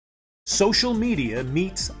Social media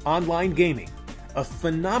meets online gaming, a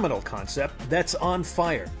phenomenal concept that's on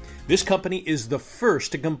fire. This company is the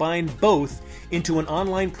first to combine both into an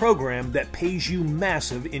online program that pays you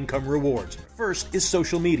massive income rewards. First is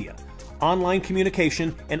social media, online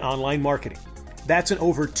communication, and online marketing. That's an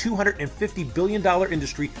over $250 billion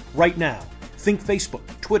industry right now. Think Facebook,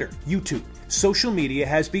 Twitter, YouTube. Social media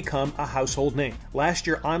has become a household name. Last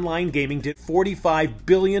year, online gaming did $45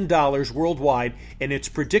 billion worldwide, and it's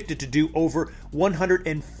predicted to do over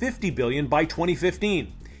 $150 billion by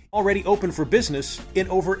 2015. Already open for business in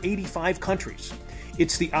over 85 countries.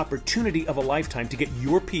 It's the opportunity of a lifetime to get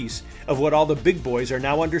your piece of what all the big boys are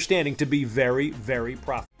now understanding to be very, very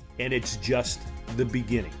profitable. And it's just the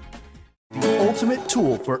beginning. The ultimate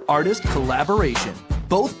tool for artist collaboration.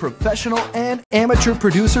 Both professional and amateur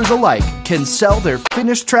producers alike can sell their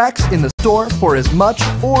finished tracks in the store for as much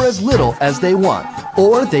or as little as they want,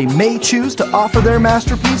 or they may choose to offer their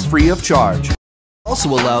masterpiece free of charge. It also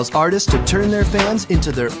allows artists to turn their fans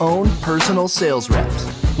into their own personal sales reps.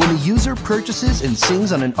 When a user purchases and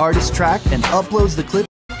sings on an artist's track and uploads the clip,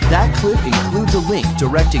 that clip includes a link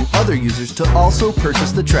directing other users to also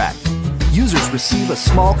purchase the track. Users receive a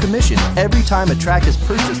small commission every time a track is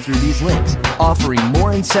purchased through these links, offering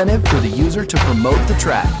more incentive for the user to promote the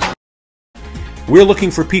track. We're looking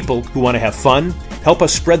for people who want to have fun, help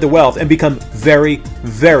us spread the wealth, and become very,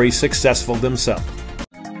 very successful themselves.